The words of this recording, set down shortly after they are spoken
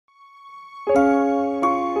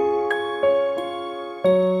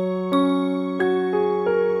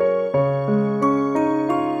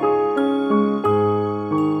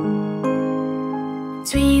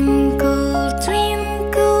Twinkle,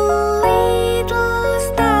 twinkle, little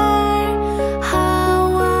star,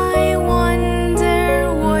 how I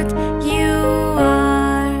wonder what you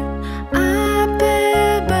are. Up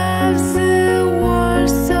above the world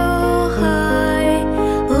so high,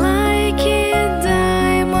 like a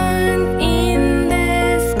diamond in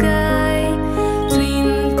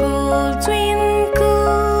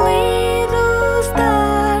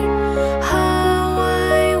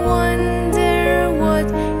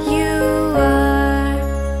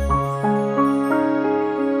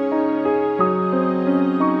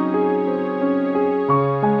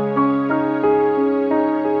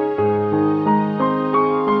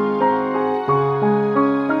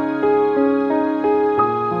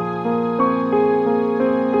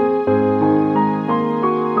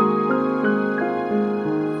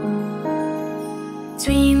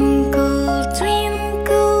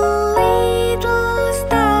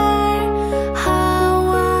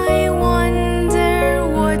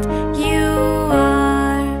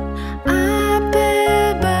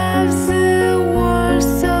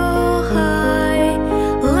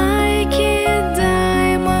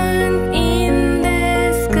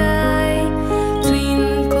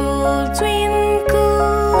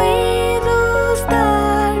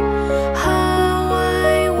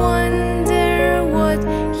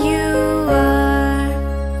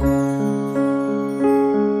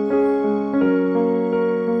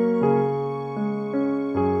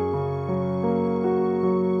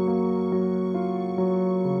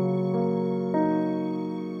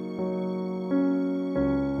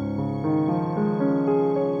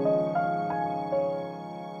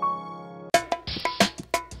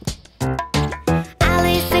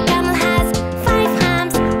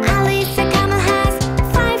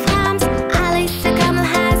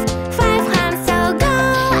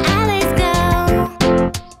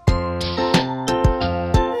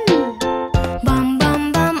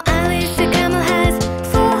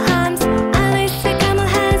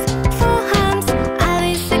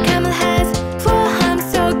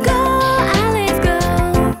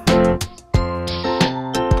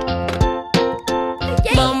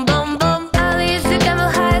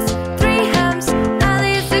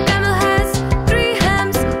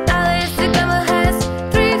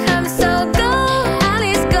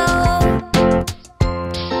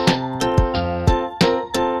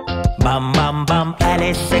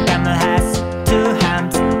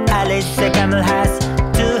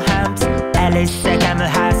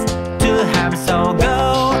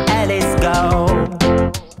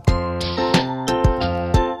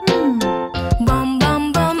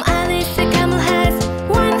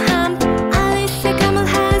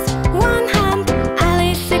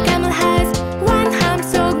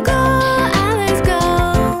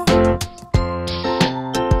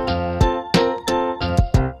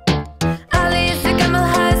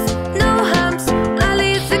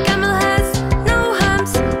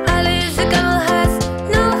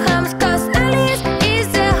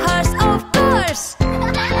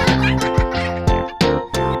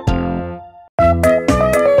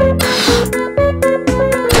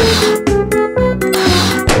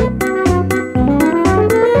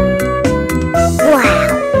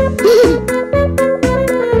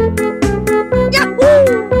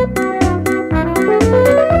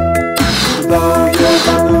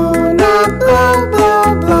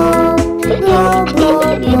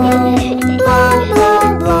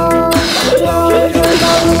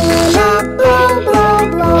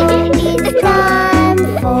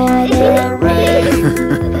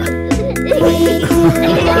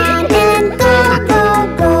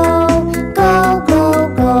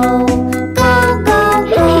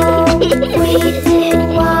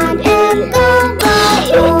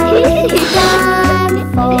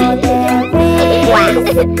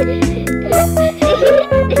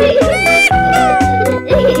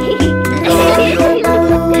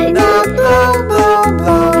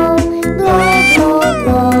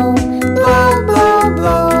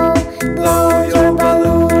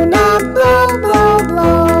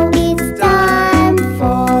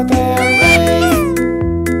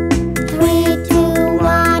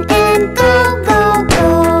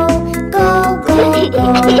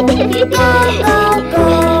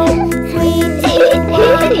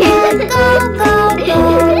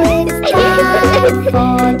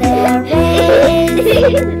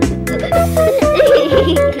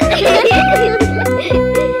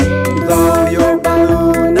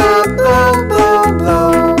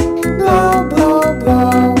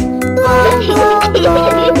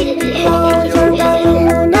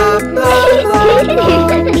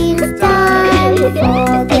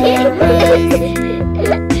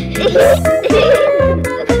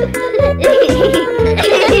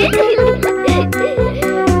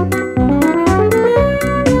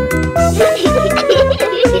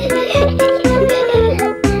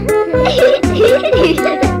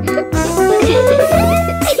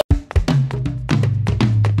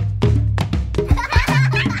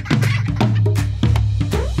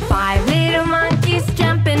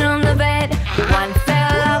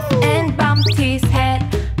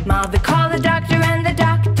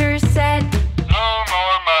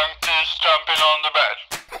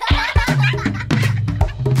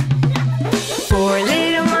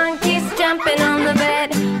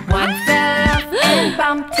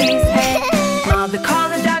bumped his head. Mother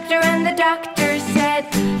called the doctor and the doctor said,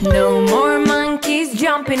 no more monkeys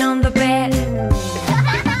jumping on the bed.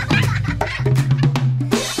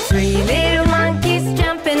 Three little monkeys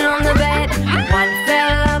jumping on the bed. One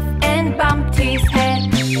fell off and bumped his head.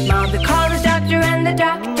 Mother called the doctor and the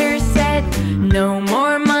doctor said, no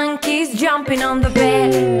more monkeys jumping on the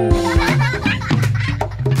bed.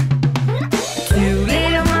 Two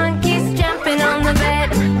little monkeys jumping on the bed.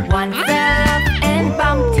 One fell off and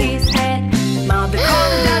bumped his head. Mother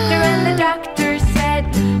called the doctor and the doctor said,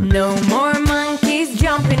 no more monkeys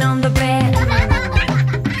jumping on the bed.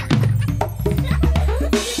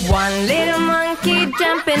 One little monkey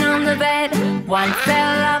jumping on the bed. One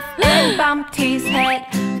fell off and bumped his head.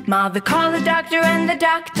 Mother called the doctor and the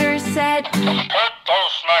doctor said, put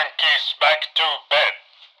those monkeys back to bed.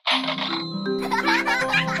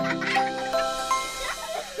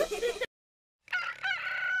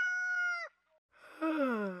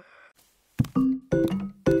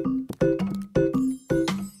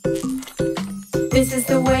 This is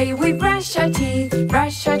the way we brush our teeth,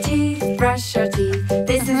 brush our teeth, brush our teeth.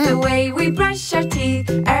 This is the way we brush our teeth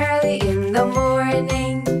early in the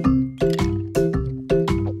morning.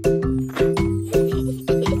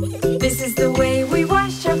 This is the way we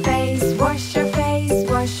wash our face, wash our face,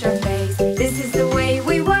 wash our face. This is the way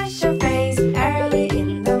we wash our face early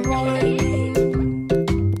in the morning.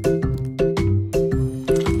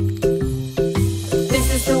 This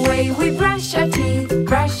is the way we brush our teeth,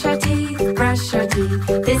 brush our teeth, brush our teeth.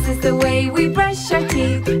 This is the way we brush our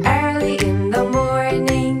teeth early in the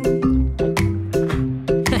morning.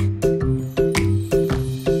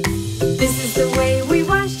 This is the way we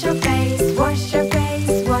wash our face, wash our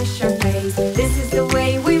face, wash our face. This is the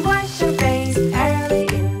way we wash our face early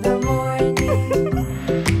in the morning.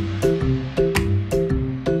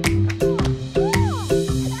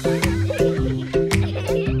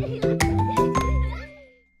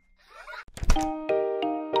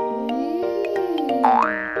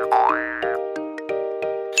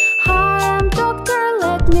 Hi, I'm doctor,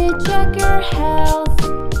 let me check your health.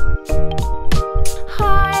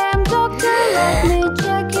 Hi, I'm doctor, let me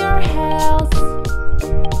check your health.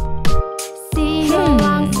 See your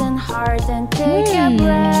lungs and heart and take a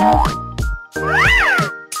breath.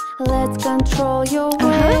 Let's control your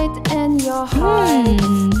weight and your heart.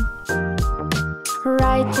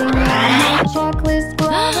 Writing on my checklist,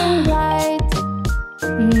 black and white.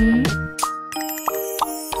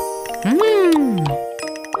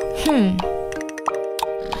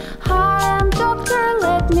 Hi, I'm doctor,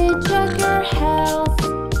 let me check your health.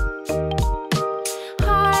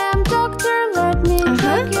 Hi, I'm doctor, let me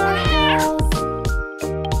check your health.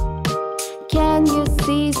 Can you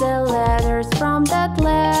see the letters from that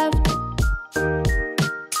left?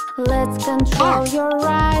 Let's control your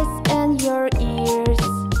eyes and your ears.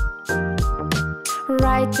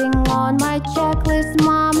 Writing on my checklist,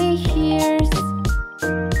 mommy hears.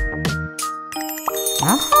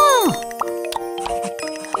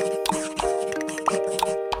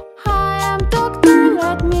 Hi, I'm doctor,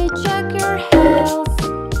 let me check your health.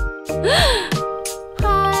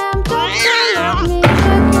 Hi, I'm doctor, let me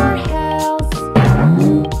check your health.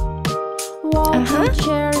 Walking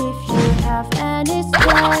chair if you have any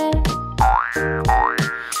sweat.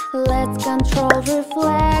 Let's control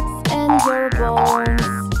reflex and your bones.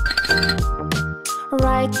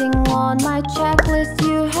 Writing on my checklist,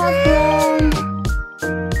 you have grown.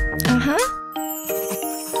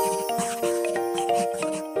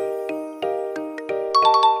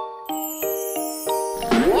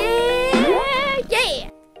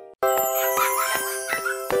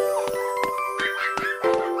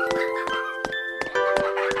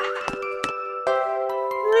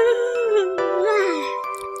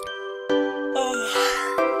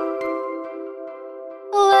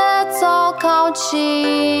 Let's all count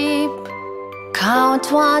sheep.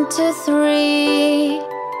 Count 1, 2, 3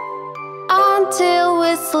 until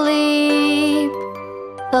we sleep.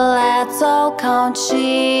 Let's all count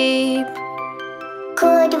sheep.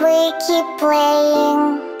 Could we keep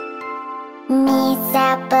playing, Miss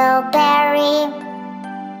Appleberry?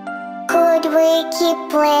 Could we keep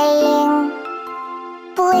playing?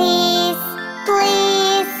 Please,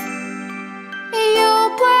 please. You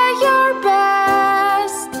play your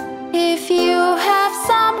best if you have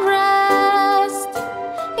some rest.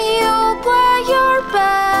 You play your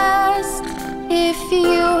best if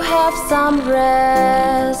you have some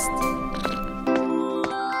rest.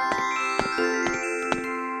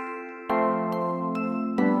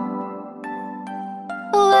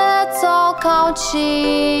 Let's all count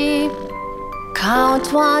sheep.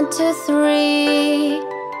 Count 1, 2, 3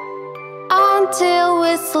 until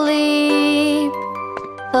we sleep.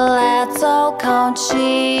 Let's all count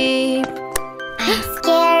sheep. I'm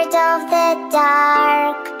scared of the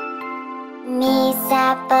dark, Miss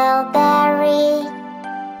Appleberry.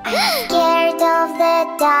 I'm scared of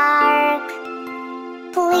the dark.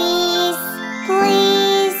 Please,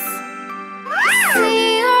 please.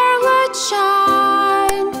 See our light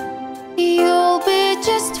shine, you'll be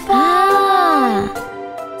just fine.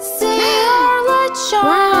 See our light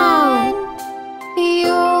shine,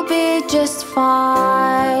 you'll be just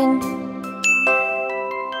fine.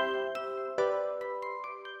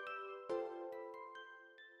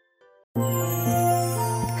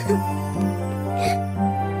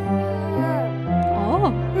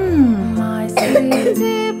 My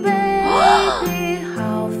sweetie baby,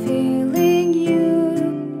 how feeling you?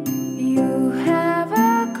 You have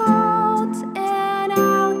a cold and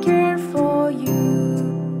I'll care for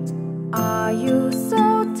you. Are you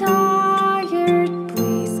so tired?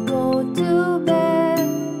 Please go to bed.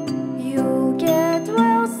 You'll get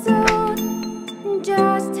well soon.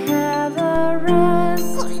 Just have a rest.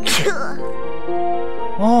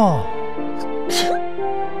 Oh.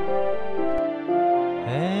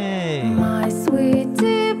 Hey. My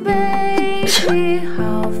sweetie baby,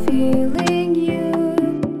 how feeling you?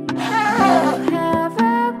 You have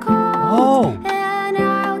a cold and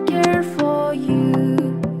I'll care for you.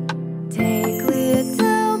 Take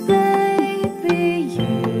little baby,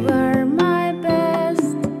 you are my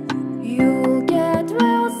best. You'll get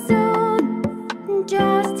well soon.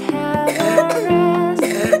 Just have a rest.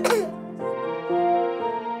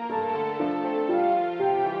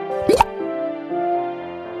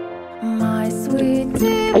 My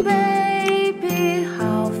sweetie baby,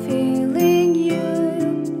 how feeling you?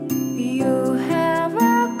 You have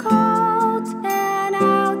a cold and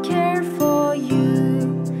I'll care for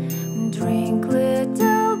you. Drink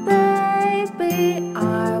little baby,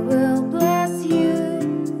 I will bless you.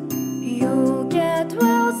 You'll get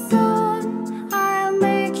well soon, I'll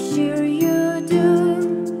make sure you do.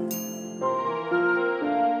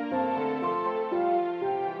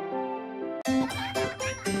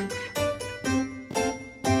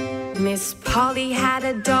 Miss Polly had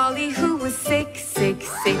a dolly who was sick, sick,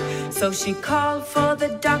 sick. So she called for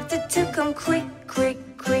the doctor to come quick, quick,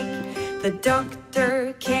 quick. The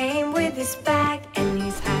doctor came with his bag and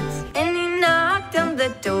his hat, and he knocked on the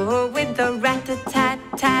door with a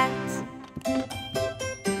rat-a-tat-tat.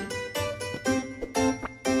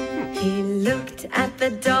 He looked at the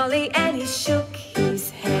dolly and he shook his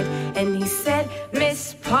head, and he said,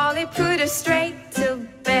 Miss Polly, put her straight to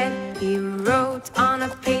bed. He wrote on a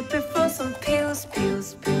paper for some pills,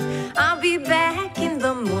 pills, pills. I'll be back in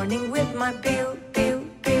the morning with my bill, bill,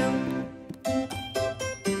 bill.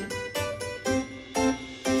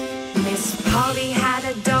 Miss Polly had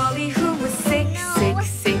a dolly who was sick, sick,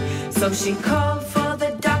 sick. So she called for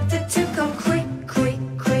the doctor to come quick, quick,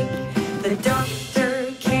 quick. The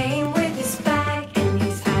doctor came with his bag and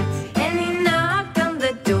his hat, and he knocked on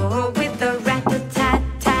the door with a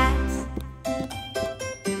rat-a-tat-tat.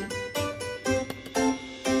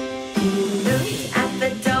 He looked at the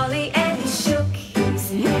dolly and he shook his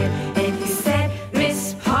head, and he said,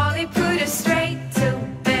 Miss Polly, put her straight to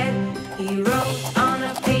bed. He wrote on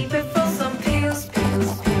a paper for some pills,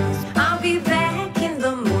 pills, pills. I'll be back in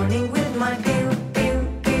the morning with my bill, bill,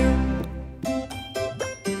 bill.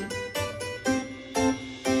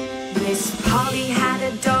 Miss Polly had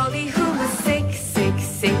a dolly who was sick, sick,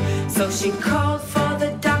 sick. So she called for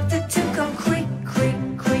the doctor to come quick, quick,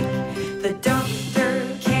 quick. The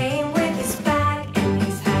doctor came with his bag and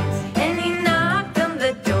his hat, and he knocked on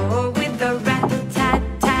the door with a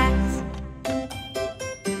rat-a-tat-tat.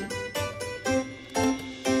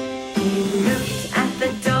 He looked at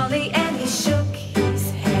the dolly and he shook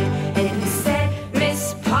his head, and he said,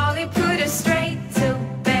 Miss Polly, put her straight to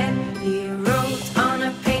bed. He wrote on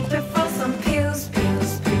a paper for some pills,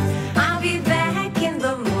 pills, pills. I'll be back in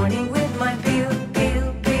the morning with my pills.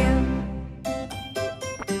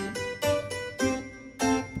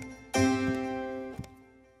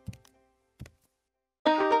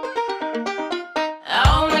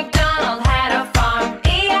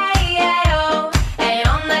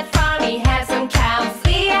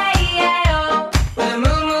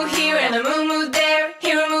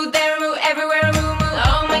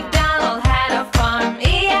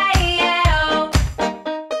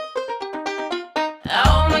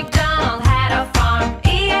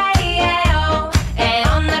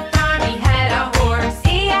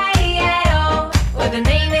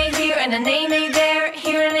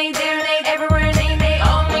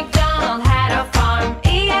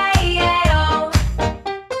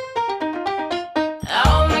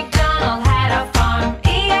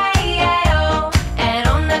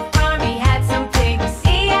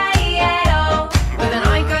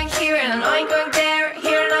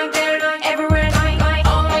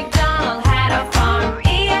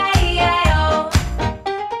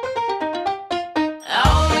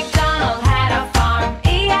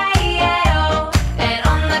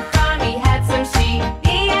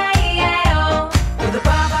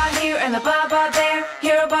 and a ba ba there.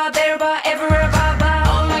 Here a ba, there a ba, everywhere a ba ba.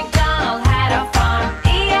 Old MacDonald had a farm,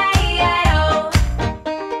 E-I-E-I-O.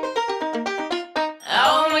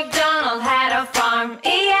 Old MacDonald had a farm,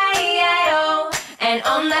 E-I-E-I-O. And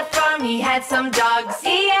on that farm he had some dogs,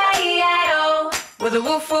 E-I-E-I-O. With a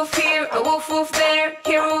woof woof here, a woof woof there.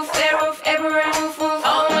 Here a woof, there a woof, everywhere a woof woof.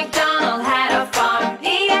 Old MacDonald had a farm,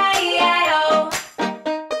 E-I-E-I-O.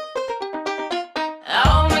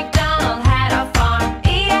 Old MacDonald had a farm,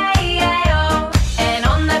 E-I-E-I-O. And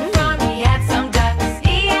on that farm he had some ducks,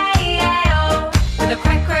 E-I-E-I-O. With a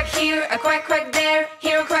quack quack here, a quack quack there.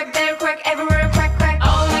 Here a quack, there a quack, everywhere a quack quack.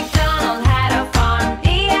 Old MacDonald had a farm,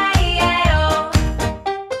 E-I-E-I-O.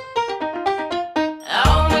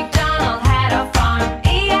 Old MacDonald had a farm,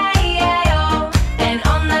 E-I-E-I-O. And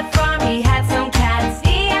on that farm he had some cats,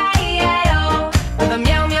 E-I-E-I-O. With a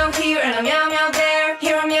meow meow here and a meow meow there.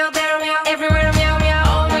 Here a meow, there a meow, everywhere a meow meow.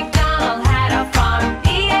 Old MacDonald had a farm,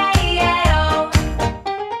 E-I-E-I-O.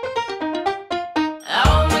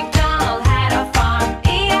 Old MacDonald had a farm,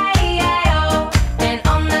 E-I-E-I-O. And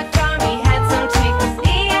on that farm he had some chicks,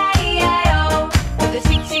 E-I-E-I-O. With a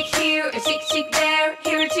chick chick here, a chick chick there.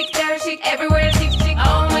 Here a chick, there a chick, everywhere a chick chick.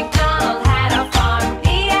 Old MacDonald had a farm,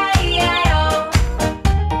 E-I-E-I-O.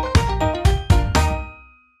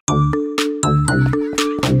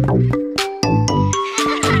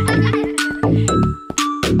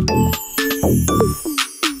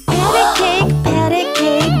 Patty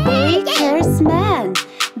cake, baker's man.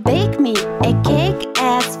 Bake me a cake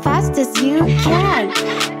as fast as you can.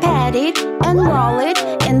 Pat it and roll it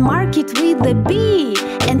and mark it with a B.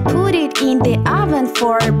 And put it in the oven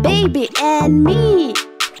for baby and me.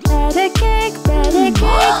 Patty cake,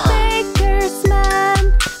 baker's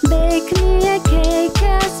man. Bake me a cake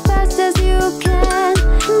as fast as you can.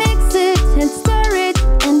 Mix it and stir it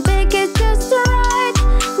and bake it just right.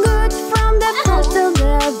 Good from the first till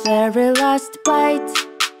the very last bite.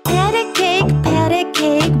 Patty cake,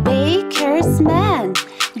 baker's man.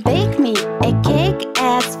 Bake me a cake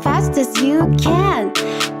as fast as you can.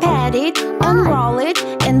 Pat it and roll it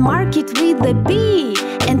and mark it with a B.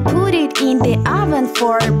 And put it in the oven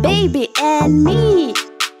for baby and me.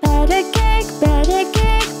 Patty cake,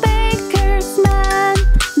 baker's man.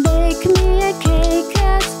 Bake me a cake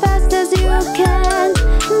as fast as you can.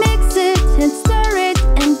 Mix it and stir it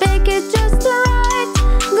and bake it just right.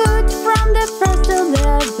 Good from the first till the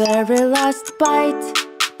very last bite.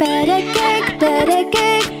 Patty cake,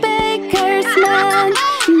 baker's man.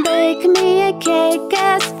 Bake me a cake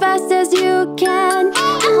as fast as you can.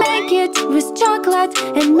 Make it with chocolate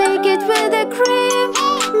and make it with a cream.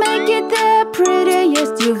 Make it the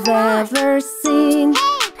prettiest you've ever seen.